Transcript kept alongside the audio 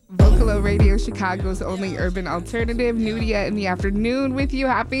Flow Radio, Chicago's only urban alternative. Nudia in the afternoon with you.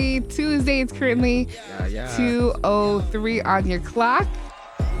 Happy Tuesday. It's currently 2:03 on your clock.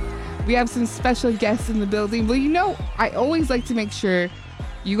 We have some special guests in the building. Well, I always like to make sure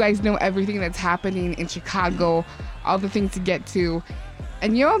you guys know everything that's happening in Chicago, all the things to get to.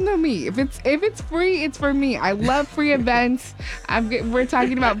 And you all know me. If it's free, it's for me. I love free events. We're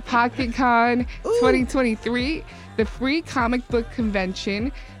talking about PocketCon 2023, the free comic book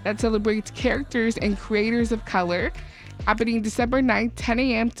convention that celebrates characters and creators of color, happening December 9th, 10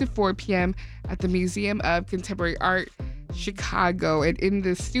 a.m. to 4 p.m. at the Museum of Contemporary Art, Chicago. And in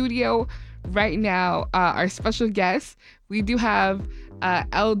the studio right now, our special guests, we do have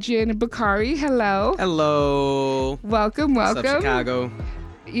Elgin Bakari. Hello. Hello. Welcome. What's up, Chicago?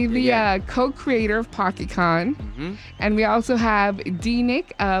 The co-creator of PocketCon. Mm-hmm. And we also have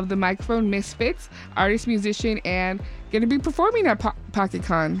D-Nick of the Microphone Misfits, artist, musician, and going to be performing at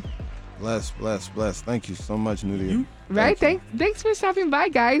PocketCon. Bless. Thank you so much, Nudia. Right? Thanks for stopping by,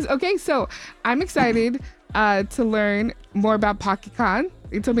 guys. Okay, so I'm excited to learn more about PocketCon.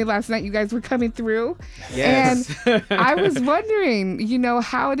 You told me last night you guys were coming through. Yes. And I was wondering,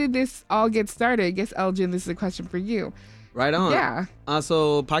 how did this all get started? I guess, Elgin, this is a question for you. Right on. Yeah.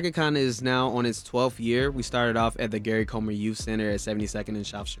 So PocketCon is now on its 12th year. We started off at the Gary Comer Youth Center at 72nd and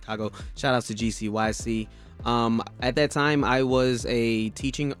South Chicago. Shout out to GCYC. At that time, I was a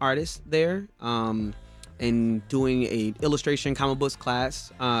teaching artist there and doing a illustration comic books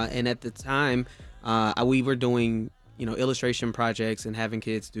class. And at the time, we were doing illustration projects and having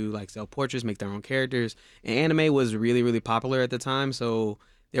kids do like self-portraits, make their own characters. And anime was really, really popular at the time. So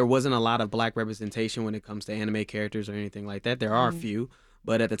there wasn't a lot of black representation when it comes to anime characters or anything like that. There are a few,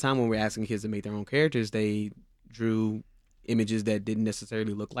 but at the time when we were asking kids to make their own characters, they drew images that didn't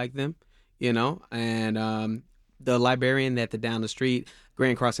necessarily look like them, and the librarian at the down the street,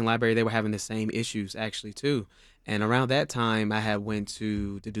 Grand Crossing Library, they were having the same issues actually too. And around that time, I had went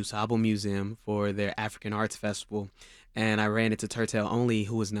to the DuSable Museum for their African Arts Festival, and I ran into Turtel Only,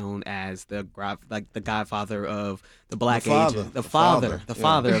 who was known as the godfather of the Black Age, the father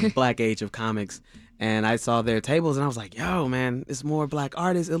of Black Age of comics. And I saw their tables, and I was like, "Yo, man, it's more Black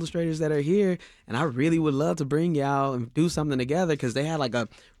artists, illustrators that are here, and I really would love to bring y'all and do something together." Because they had like a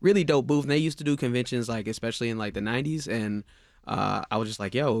really dope booth, and they used to do conventions like especially in like the '90s, and I was just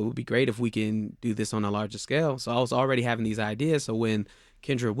like, yo, it would be great if we can do this on a larger scale. So I was already having these ideas. So when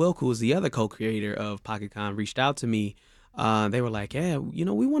Kendra Wilk, who was the other co-creator of PocketCon, reached out to me, they were like, yeah,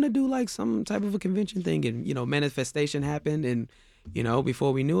 we want to do like some type of a convention thing. And, manifestation happened. And,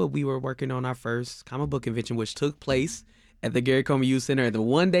 before we knew it, we were working on our first comic book convention, which took place at the Gary Comer Youth Center. The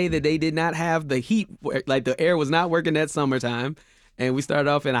one day that they did not have the heat, like the air was not working that summertime. And we started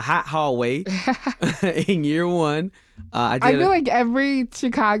off in a hot hallway in year one. I feel like every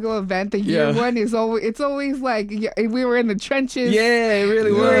Chicago event, the year one is always like we were in the trenches. Yeah, it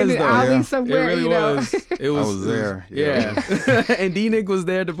really was. We were in the alley somewhere. It really was. I was there. Yeah. And D-Nick was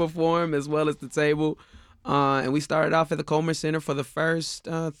there to perform as well as the table. And we started off at the Comer Center for the first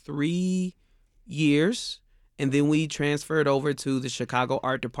 3 years. And then we transferred over to the Chicago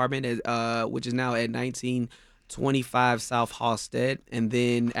Art Department, which is now at 1925 South Halstead. And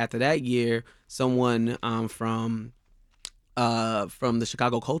then after that year, someone from the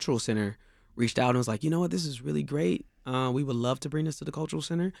Chicago Cultural Center reached out and was like, you know what, this is really great. We would love to bring this to the Cultural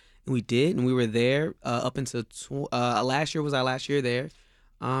Center. And we did. And we were there up until last year was our last year there.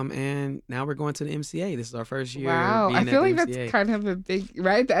 And now we're going to the MCA. This is our first year. Wow. I feel like that's kind of a big,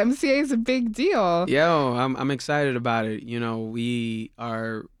 right? The MCA is a big deal. Yo, I'm excited about it. We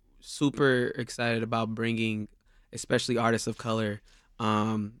are super excited about bringing especially artists of color,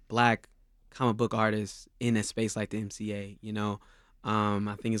 Black comic book artists in a space like the MCA.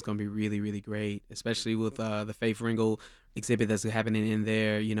 I think it's going to be really, really great, especially with the Faith Ringgold exhibit that's happening in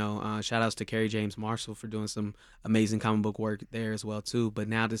there. Shout outs to Kerry James Marshall for doing some amazing comic book work there as well too. But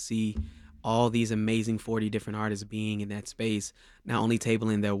now to see all these amazing 40 different artists being in that space, not only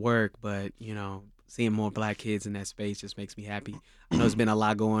tabling their work, but seeing more Black kids in that space just makes me happy. I know there's been a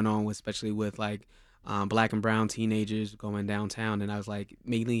lot going on, especially with like Black and brown teenagers going downtown, and I was like,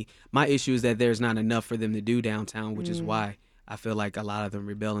 mainly my issue is that there's not enough for them to do downtown, which is why I feel like a lot of them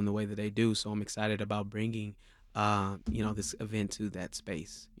rebel in the way that they do. So I'm excited about bringing this event to that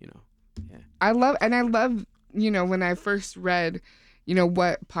space. Yeah. I love when I first read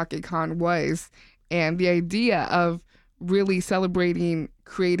what PocketCon was and the idea of really celebrating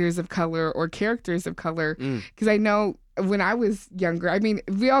creators of color or characters of color. Because I know when I was younger, I mean,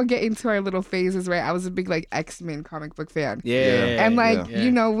 we all get into our little phases, right? I was a big like X-Men comic book fan. And like, you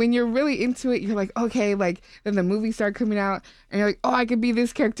know, when you're really into it, you're like, okay, like then the movies start coming out and you're like, oh, I could be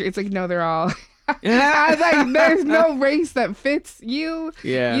this character. It's like, no, they're all I was like, there's no race that fits you.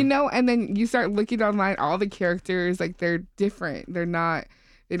 You know, and then you start looking online, all the characters, like they're different.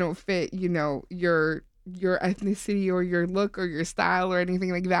 They don't fit, you know, your ethnicity or your look or your style or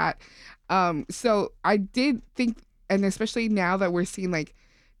anything like that. So I did think, and especially now that we're seeing like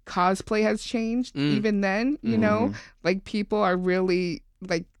cosplay has changed, even then, you know, like people are really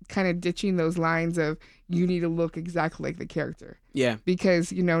like kind of ditching those lines of you need to look exactly like the character.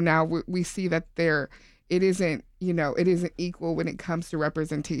 Because, you know, now we see that it isn't equal when it comes to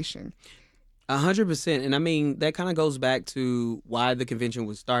representation. 100%. And I mean, that kind of goes back to why the convention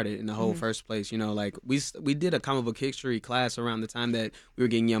was started in the whole first place. You know, like we did a comic book history class around the time that we were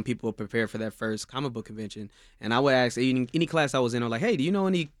getting young people prepared for that first comic book convention. And I would ask any class I was in, I was like, hey, do you know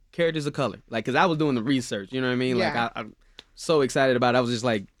any characters of color? Like, because I was doing the research, you know what I mean? Like, I'm so excited about it. I was just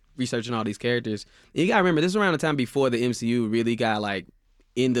like researching all these characters. And you got to remember, this is around the time before the MCU really got like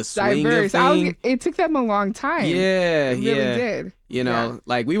in the swing diverse. of things. It took them a long time. It really did. You know,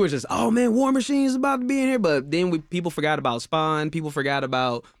 like we were just, oh man, War Machine's about to be in here. But then people forgot about Spawn. People forgot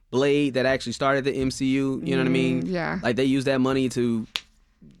about Blade that actually started the MCU. You know what I mean? Yeah. Like they used that money to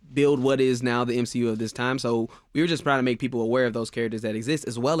build what is now the MCU of this time. So we were just trying to make people aware of those characters that exist,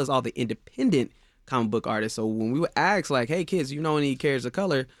 as well as all the independent comic book artists. So when we would ask like, hey kids, you know any characters of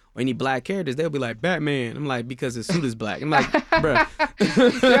color or any black characters, they'll be like, Batman. I'm like, because his suit is black. I'm like, bruh.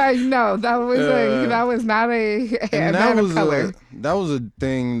 No, that was not a man of color. That was a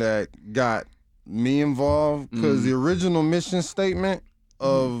thing that got me involved, because the original mission statement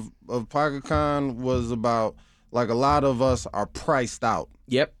of PagaCon was about like a lot of us are priced out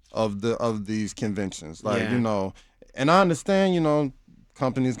of these conventions. Like, you know, and I understand, you know,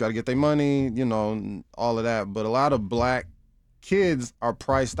 companies got to get their money, you know, all of that. But a lot of black kids are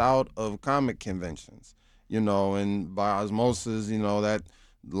priced out of comic conventions, you know, and by osmosis, you know, that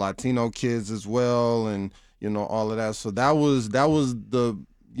Latino kids as well, and, you know, all of that. So that was the,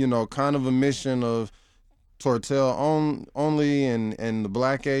 you know, kind of a mission of Tortel only and the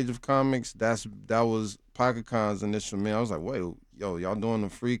black age of comics. That was PagaCon's initial mission. I was like, wait, yo, y'all doing a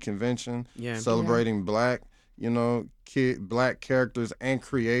free convention celebrating black, you know, black characters and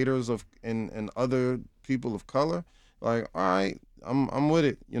creators of and other people of color. Like, all right, I'm with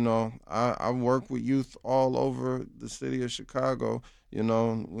it. You know, I work with youth all over the city of Chicago. You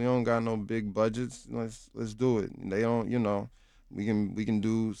know, we don't got no big budgets. Let's do it. They don't, you know, we can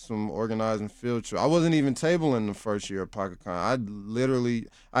do some organizing field trip. I wasn't even tabling the first year of PagaCon.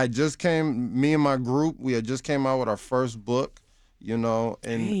 Me and my group, we had just came out with our first book. You know,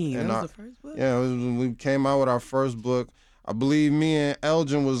 that was the first book? Yeah, we came out with our first book. I believe me and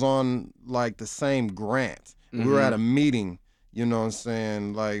Elgin was on like the same grant. We were at a meeting, you know what I'm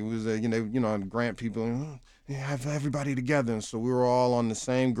saying? Like, we was you know, grant people, have everybody together. And so we were all on the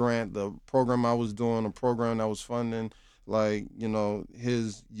same grant. The program I was doing, a program that was funding, like, you know,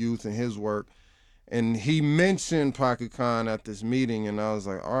 his youth and his work. And he mentioned PagaCon at this meeting, and I was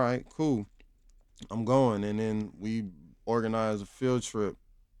like, all right, cool, I'm going. And then we organized a field trip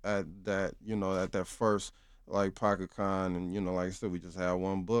at that, you know, at that first like PagaCon, and, you know, like I said, we just had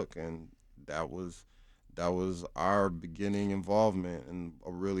one book, and that was our beginning involvement, and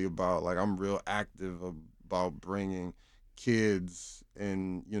really about, like, I'm real active about bringing kids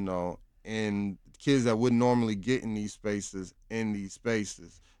and, you know, and kids that wouldn't normally get in these spaces.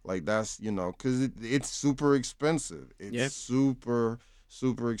 Like, that's, you know, because it's super expensive. It's super,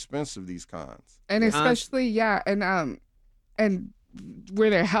 super expensive, these cons. And especially, and where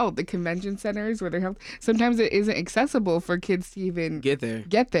they're held, the convention centers where they're held, sometimes it isn't accessible for kids to even get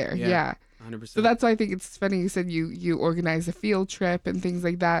there. Yeah. 100%. So that's why I think it's funny you said you organize a field trip and things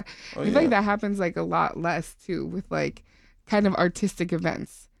like that. I feel like that happens like a lot less too with like kind of artistic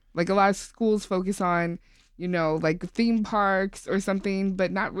events. Like a lot of schools focus on, you know, like theme parks or something,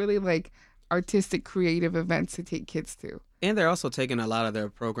 but not really like artistic creative events to take kids to. And they're also taking a lot of their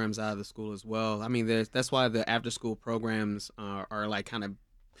programs out of the school as well. I mean, that's why the after school programs are like kind of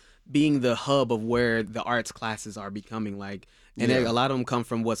being the hub of where the arts classes are becoming, like, and a lot of them come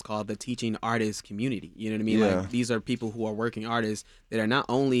from what's called the teaching artist community. You know what I mean? Like, these are people who are working artists that are not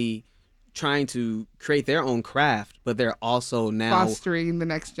only trying to create their own craft, but they're also now fostering the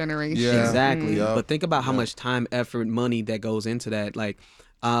next generation. Exactly. But think about how much time, effort, money that goes into that. Like,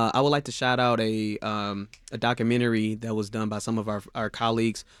 I would like to shout out a documentary that was done by some of our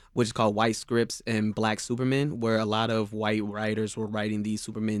colleagues, which is called White Scripts and Black Supermen, where a lot of white writers were writing these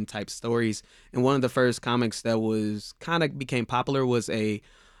Superman type stories. And one of the first comics that was kind of became popular was a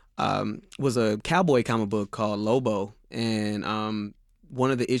cowboy comic book called Lobo. And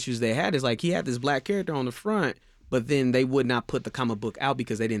one of the issues they had is like he had this black character on the front, but then they would not put the comic book out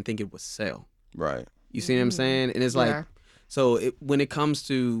because they didn't think it would sell. Right. You see what I'm saying? And it's like, so when it comes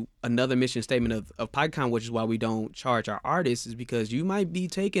to another mission statement of PocketCon, which is why we don't charge our artists, is because you might be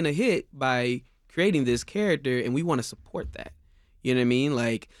taking a hit by creating this character, and we want to support that. You know what I mean?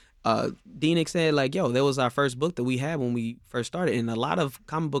 Like, D-Nick said, like, yo, that was our first book that we had when we first started. And a lot of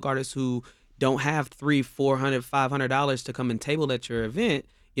comic book artists who don't have $300, $400, $500 to come and table at your event,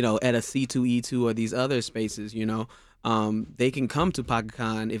 you know, at a C2E2 or these other spaces, you know, they can come to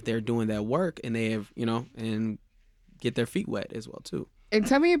PocketCon if they're doing that work and they have, you know, and get their feet wet as well too. And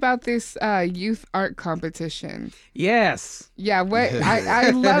tell me about this youth art competition. Yes. Yeah, what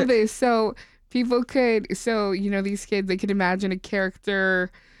I love this. So people could, you know, these kids, they could imagine a character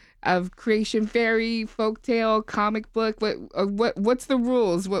of creation, fairy, folktale, comic book. What's the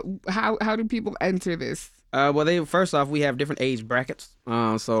rules? How do people enter this? Well, first off, we have different age brackets.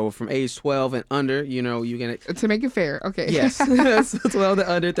 So from age 12 and under, you know, you can to make it fair. Okay. Yes. So 12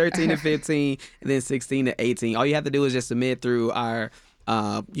 to under, 13 to 15, and then 16 to 18. All you have to do is just submit through our.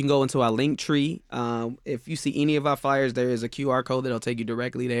 You can go into our link tree. If you see any of our flyers, there is a QR code that'll take you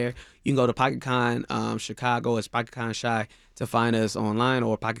directly there. You can go to PocketCon Chicago. It's PocketCon Chi to find us online,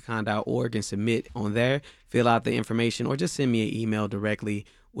 or PocketCon.org and submit on there. Fill out the information, or just send me an email directly,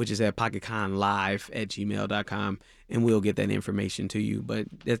 which is at pocketconlive@gmail.com, and we'll get that information to you. But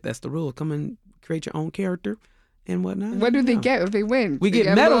that's the rule. Come and create your own character and whatnot. What do they get if they win? We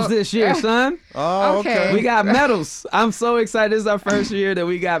get medals this year, son. Oh, okay. We got medals. I'm so excited. This is our first year that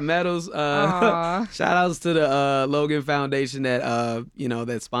we got medals. Shout outs to the Logan Foundation that you know,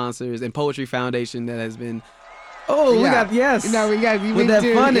 that sponsors, and Poetry Foundation that has been. Oh, we got with that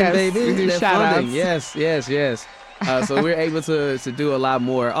funding, baby. We do that shout funding. outs. Yes. So we're able to do a lot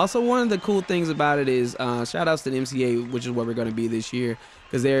more. Also, one of the cool things about it is shout outs to the MCA, which is where we're going to be this year,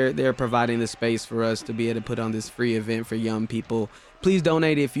 because they're providing the space for us to be able to put on this free event for young people. Please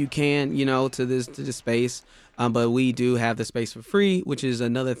donate if you can, you know, to this space. But we do have the space for free, which is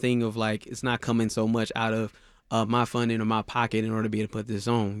another thing of like, it's not coming so much out of my funding or my pocket in order to be able to put this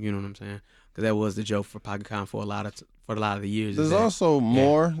on. You know what I'm saying? Because that was the joke for PocketCon for a lot of the years. There's also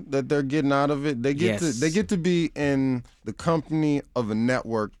more that they're getting out of it. They get to be in the company of a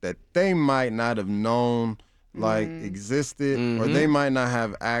network that they might not have known existed, or they might not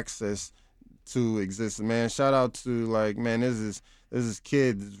have access to exist. Man, shout out to there's this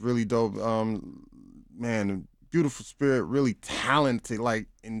kid that's really dope. Man, beautiful spirit, really talented, like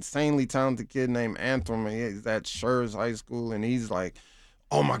insanely talented kid named Anthem. He's at Schurz High School, and he's like,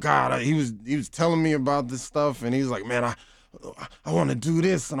 oh my God, he was telling me about this stuff, and he's like, man, I want to do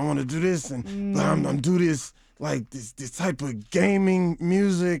this, and I want to do this, and I'm do this, like this type of gaming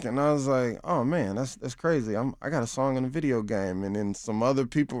music. And I was like, oh man, that's crazy. I got a song in a video game. And then some other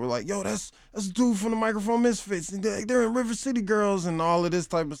people were like, yo, that's a dude from the Microphone Misfits, and they're in River City Girls and all of this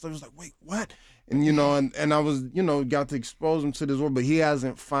type of stuff. I was like, wait, what? And you know, and I was, you know, got to expose him to this world, but he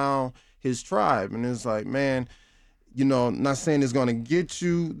hasn't found his tribe. And it's like, man, you know, not saying it's gonna get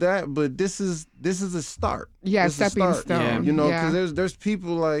you that, but this is a start. Yeah, stepping stone. Yeah. You know, because there's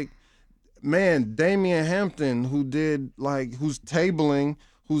people like, man, Damian Hampton, who's tabling,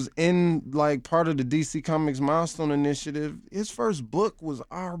 who's in like part of the DC Comics Milestone Initiative. His first book was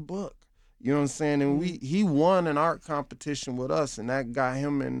our book. You know what I'm saying? And he won an art competition with us, and that got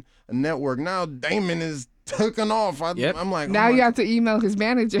him in a network. Now Damon is taking off. I'm like, now you have to email his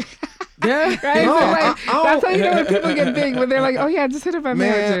manager. Yeah, right. No, so like, that's how you know when people get big. When they're like, "Oh yeah, just hit up my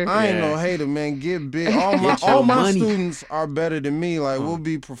manager." I ain't no hater, man. Get big. All my students are better than me. Like we'll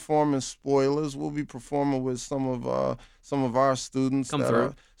be performing spoilers. We'll be performing with some of our students that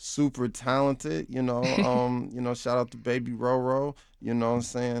are super talented. You know, shout out to Baby Roro. You know what I'm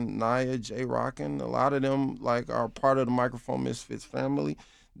saying? Naya, J Rockin'. A lot of them like are part of the Microphone Misfits family.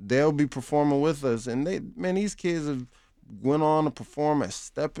 They'll be performing with us, and these kids have went on to perform at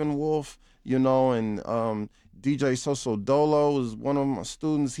Steppenwolf, you know, and DJ Soso Dolo is one of my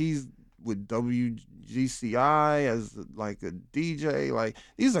students. He's with WGCI as like a DJ. Like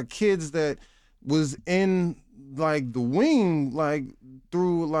these are kids that was in like the wing, like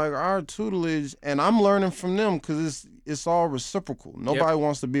through like our tutelage, and I'm learning from them because it's all reciprocal. Nobody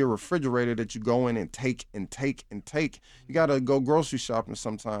wants to be a refrigerator that you go in and take and take and take. You got to go grocery shopping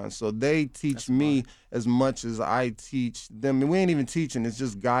sometimes. So they teach me as much as I teach them. And we ain't even teaching. It's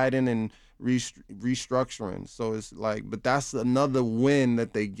just guiding and restructuring. So it's like, but that's another win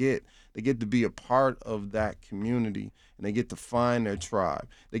that they get. They get to be a part of that community, and they get to find their tribe.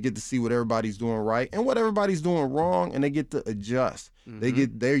 They get to see what everybody's doing right and what everybody's doing wrong, and they get to adjust.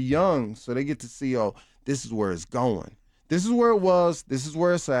 They're young, so they get to see, oh, this is where it's going. This is where it was. This is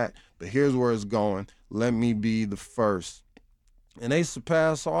where it's at. But here's where it's going. Let me be the first. And they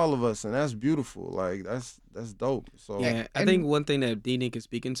surpass all of us, and that's beautiful. Like that's dope. So yeah, I think one thing that D-Nick is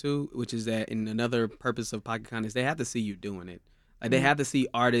speaking to, which is that in another purpose of PocketCon, is they have to see you doing it. Like they have to see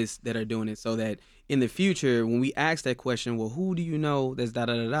artists that are doing it, so that in the future, when we ask that question, well, who do you know that's da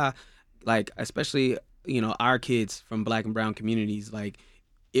da da da, like especially our kids from Black and brown communities, like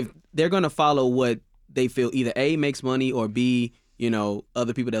if they're gonna follow what they feel either A, makes money, or B,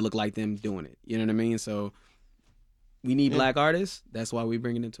 other people that look like them doing it. You know what I mean? So we need Black artists. That's why we're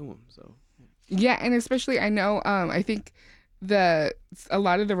bringing it to them. So yeah, and especially I know I think a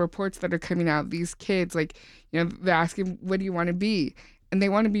lot of the reports that are coming out, these kids, like, they're asking, what do you want to be? And they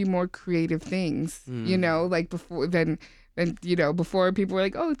want to be more creative things, like before before people were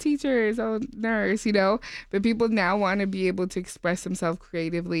like, oh, teachers, oh, nurse, but people now want to be able to express themselves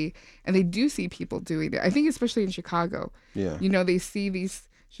creatively, and they do see people doing it. I think especially in Chicago, they see these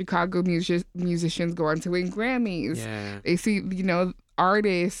Chicago musicians go on to win Grammys. Yeah. They see,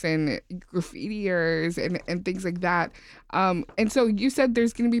 artists and graffitiers and things like that. And so you said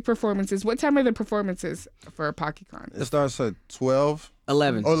there's going to be performances. What time are the performances for PocketCon? It starts at 12.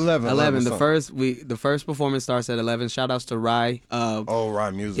 11. Oh, 11. The first performance starts at 11. Shout outs to Rye. Rye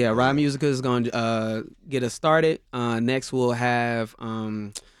Musica. Yeah, Rye Musica is going to get us started. Next we'll have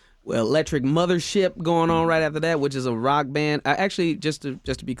Electric Mothership going on right after that, which is a rock band. Actually, just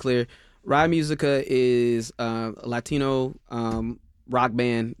to be clear, Rye Musica is a Latino rock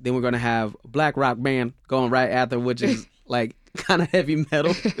band. Then we're going to have a Black rock band going right after, which is like kind of heavy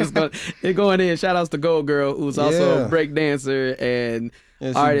metal. They're going in. Shout outs to Gold Girl, who's also a break dancer and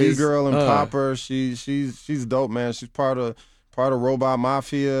artist. She's B-Girl and Popper. She's dope, man. She's part of Robot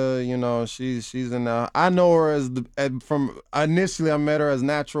Mafia. She's in I know her from initially I met her as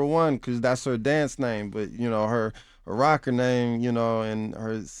Natural One because that's her dance name, but her rocker name, and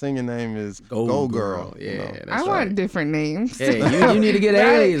her singing name is Gold Girl. Yeah, I want different names. Hey, you need to get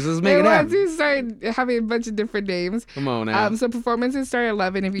A's. Let's make it happen. To start having a bunch of different names. Come on now. So performances start at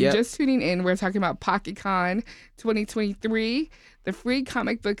 11. If you're just tuning in, we're talking about PocketCon 2023, the free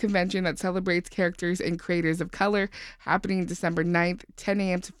comic book convention that celebrates characters and creators of color, happening December 9th, 10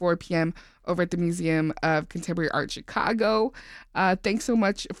 a.m. to 4 p.m. over at the Museum of Contemporary Art Chicago. Thanks so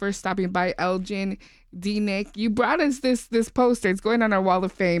much for stopping by, Elgin. D-Nick, you brought us this poster. It's going on our wall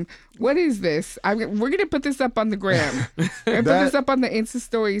of fame. What is this? We're going to put this up on the gram. We're going to put this up on the Insta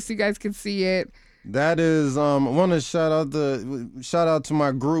story so you guys can see it. That is, I want to shout out to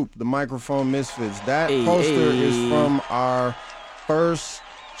my group, the Microphone Misfits. That poster is from our first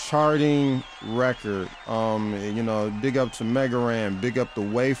charting record. Big up to Megaran, big up to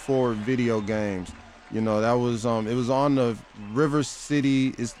Way Forward Video Games. That was it was on the River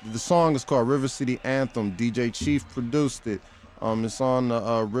City. The song is called River City Anthem. DJ Chief produced it. It's on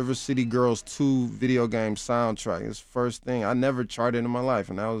the River City Girls 2 video game soundtrack. It's the first thing. I never charted in my life,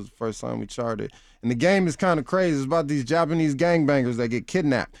 and that was the first time we charted. And the game is kind of crazy. It's about these Japanese gangbangers that get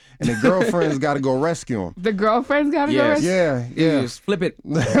kidnapped, and the girlfriends got to go rescue them. The girlfriends got to go rescue them? Yeah. Just flip it.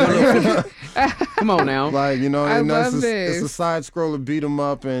 Come on now. Like, I love this. It's a side scroller beat 'em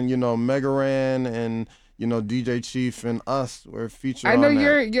up, and, Megaran and, DJ Chief and us were featured on that. I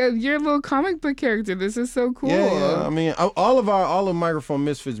know you're a little comic book character. This is so cool. Yeah. I mean, all of Microphone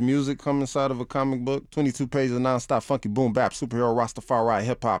Misfits music come inside of a comic book. 22 pages of nonstop funky boom bap superhero Rastafari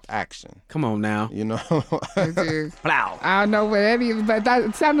hip hop action. Come on now. Plow. I don't know what that is, but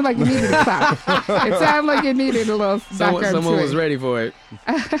it sounded like it needed a clap. It sounded like it needed a little background. Someone was ready for it.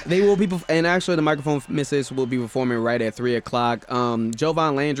 They will be, and actually the Microphone Misfits will be performing right at 3:00.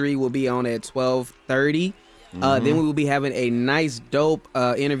 Jovan Landry will be on at 12:30. Then we will be having a nice, dope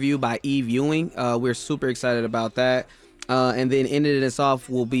interview by Eve Ewing. We're super excited about that. And then ending us off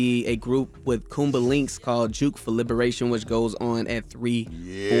will be a group with Kumba Links called Juke for Liberation, which goes on at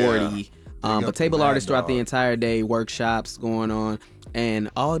 3:40. But table artists throughout the entire day, workshops going on, and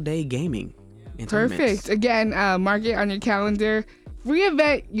all day gaming. Perfect. Again, mark it on your calendar. free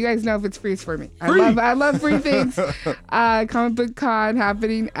event. You guys know if it's free, it's for me. I love free things. Comic Book Con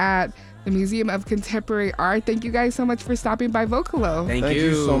happening at the Museum of Contemporary Art. Thank you guys so much for stopping by Vocalo. Thank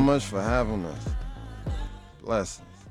you so much for having us. Bless.